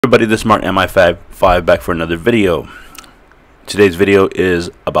Everybody, this is Martin Mi5 back for another video. Today's video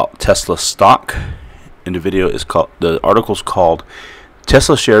is about Tesla stock, and the article's called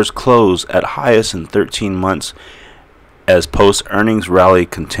Tesla shares close at highest in 13 months as post earnings rally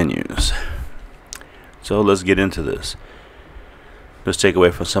continues. So let's get into this. Let's take away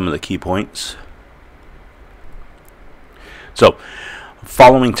from some of the key points. So,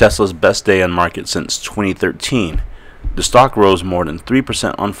 following Tesla's best day on market since 2013, the stock rose more than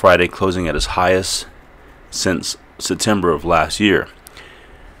 3% on Friday, closing at its highest since September of last year.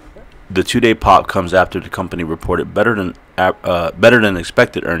 The two-day pop comes after the company reported better than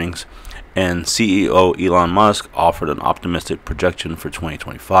expected earnings, and CEO Elon Musk offered an optimistic projection for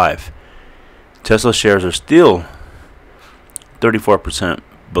 2025. Tesla shares are still 34%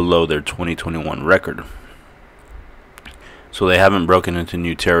 below their 2021 record, so they haven't broken into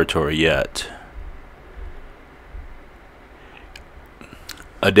new territory yet.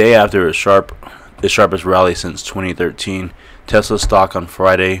 A day after the sharpest rally since 2013, Tesla stock on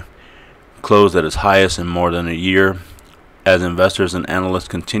Friday closed at its highest in more than a year, as investors and analysts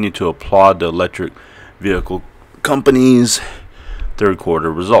continue to applaud the electric vehicle company's third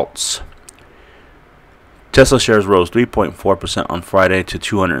quarter results. Tesla shares rose 3.4% on Friday to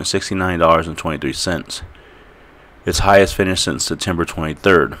 $269.23, its highest finish since September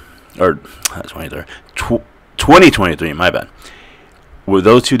 2023. My bad. With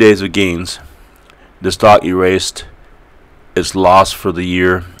those 2 days of gains, the stock erased its loss for the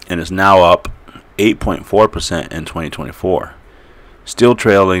year and is now up 8.4% in 2024, still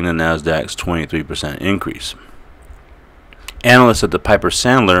trailing the Nasdaq's 23% increase. Analysts at the Piper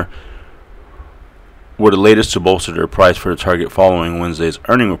Sandler were the latest to bolster their price for the target following Wednesday's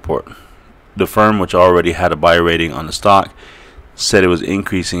earnings report. The firm, which already had a buy rating on the stock, said it was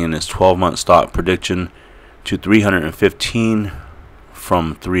increasing in its 12-month stock prediction to $315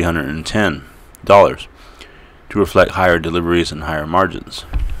 from $310 to reflect higher deliveries and higher margins.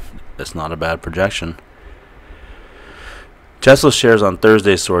 That's not a bad projection. Tesla shares on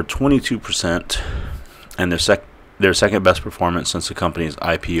Thursday soared 22%, and their second best performance since the company's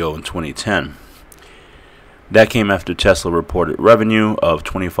IPO in 2010. That came after Tesla reported revenue of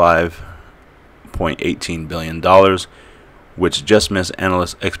 $25.18 billion, which just missed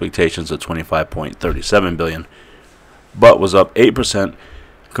analyst expectations of $25.37 billion, but was up 8%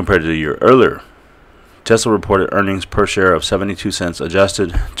 compared to the year earlier. Tesla reported earnings per share of 72 cents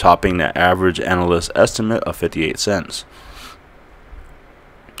adjusted, topping the average analyst estimate of 58 cents.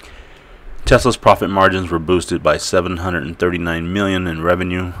 Tesla's profit margins were boosted by $739 million in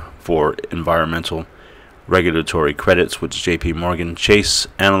revenue for environmental regulatory credits, which J.P. Morgan Chase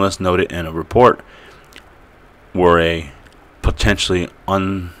analysts noted in a report were a potentially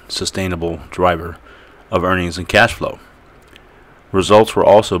unsustainable driver of earnings and cash flow. Results were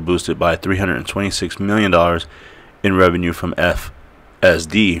also boosted by $326 million in revenue from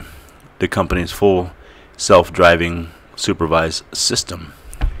FSD, the company's full self-driving supervised system.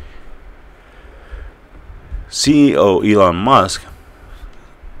 CEO Elon Musk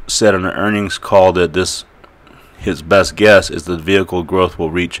said on an earnings call that his best guess is that vehicle growth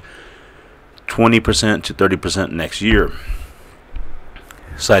will reach 20% to 30% next year,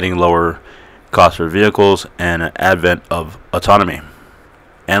 citing lower cost for vehicles and an advent of autonomy.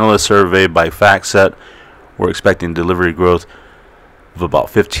 Analysts surveyed by FactSet were expecting delivery growth of about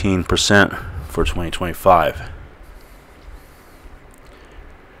 15% for 2025.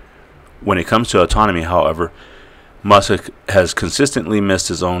 When it comes to autonomy, however, Musk has consistently missed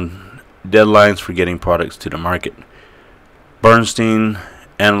his own deadlines for getting products to the market. Bernstein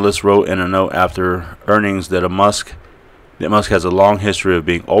analysts wrote in a note after earnings that Musk has a long history of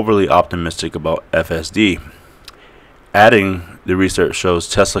being overly optimistic about FSD, adding, the research shows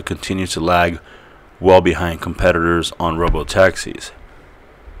Tesla continues to lag well behind competitors on robotaxis.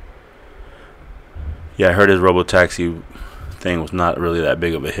 Yeah, I heard his robotaxi thing was not really that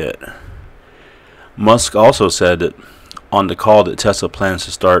big of a hit. Musk also said that on the call that Tesla plans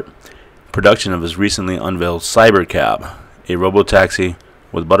to start production of his recently unveiled Cybercab, a robotaxi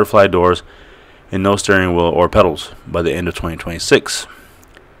with butterfly doors and no steering wheel or pedals, by the end of 2026.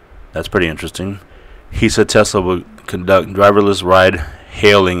 That's pretty interesting. He said Tesla will conduct driverless ride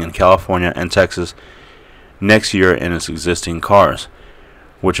hailing in California and Texas next year in its existing cars,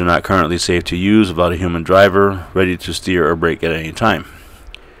 which are not currently safe to use without a human driver ready to steer or brake at any time.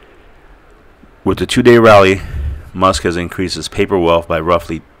 With the two-day rally, Musk has increased his paper wealth by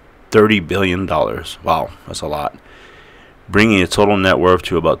roughly $30 billion. Wow, that's a lot, bringing his total net worth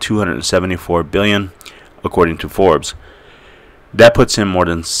to about $274 billion, according to Forbes. That puts him more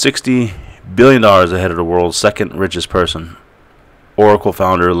than $60 billion ahead of the world's second richest person, Oracle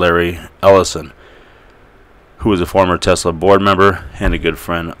founder Larry Ellison, who is a former Tesla board member and a good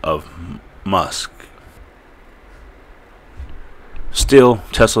friend of Musk. Still,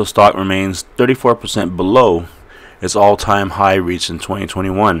 Tesla stock remains 34% below its all-time high reached in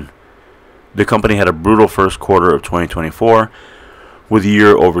 2021. The company had a brutal first quarter of 2024, with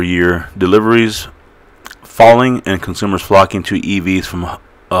year-over-year deliveries falling and consumers flocking to EVs from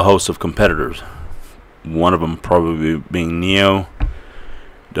a host of competitors. One of them probably being NIO,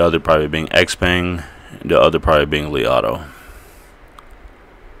 the other probably being XPeng, the other probably being Li Auto.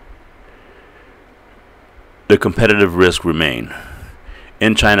 The competitive risks remain.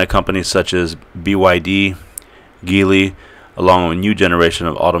 In China, companies such as BYD, Geely, along with a new generation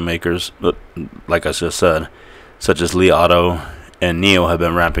of automakers, like I just said, such as Li Auto and NIO, have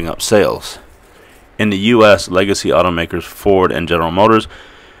been ramping up sales. In the U.S., legacy automakers Ford and General Motors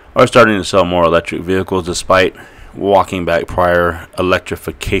are starting to sell more electric vehicles despite walking back prior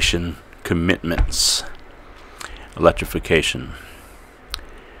electrification commitments. Electrification.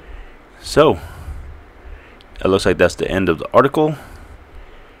 So, it looks like that's the end of the article.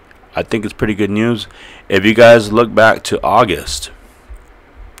 I think it's pretty good news. If you guys look back to August,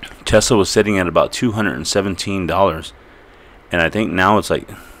 Tesla was sitting at about $217, and I think now it's like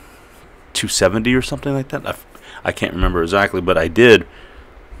 $270 or something like that. I can't remember exactly, but I did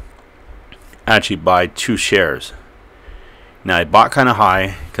actually buy 2 shares. Now I bought kind of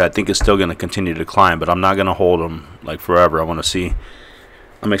high because I think it's still going to continue to climb, but I'm not going to hold them like forever. I want to see.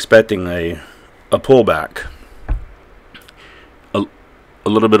 I'm expecting a pullback. A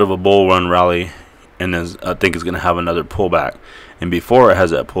little bit of a bull run rally, and then I think it's going to have another pullback. And before it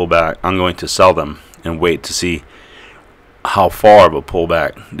has that pullback, I'm going to sell them and wait to see how far of a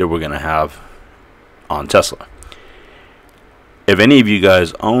pullback that we're going to have on Tesla. If any of you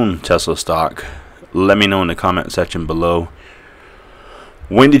guys own Tesla stock, let me know in the comment section below.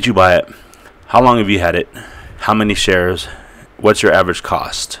 When did you buy it? How long have you had it? How many shares? What's your average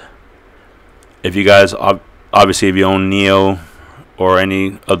cost? If you guys, obviously if you own NIO or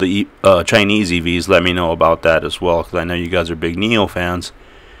any of the Chinese EVs, let me know about that as well, because I know you guys are big NIO fans,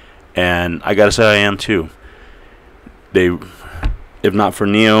 and I gotta say I am too. If not for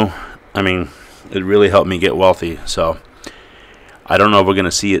NIO, I mean, it really helped me get wealthy. So I don't know if we're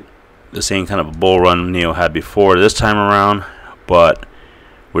gonna see it the same kind of a bull run NIO had before this time around, but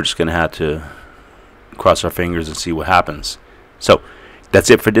we're just gonna have to cross our fingers and see what happens. So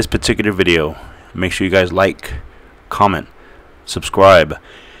that's it for this particular video. Make sure you guys like, comment, subscribe,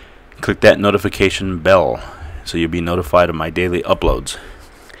 click that notification bell so you'll be notified of my daily uploads.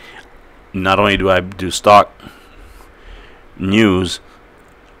 Not only do I do stock news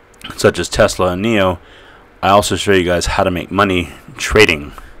such as Tesla and NIO, I also show you guys how to make money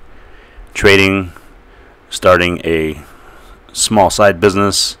trading, starting a small side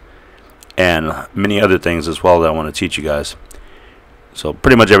business, and many other things as well that I want to teach you guys. So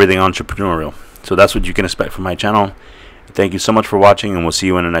pretty much everything entrepreneurial. So that's what you can expect from my channel. Thank you so much for watching, and we'll see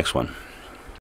you in the next one.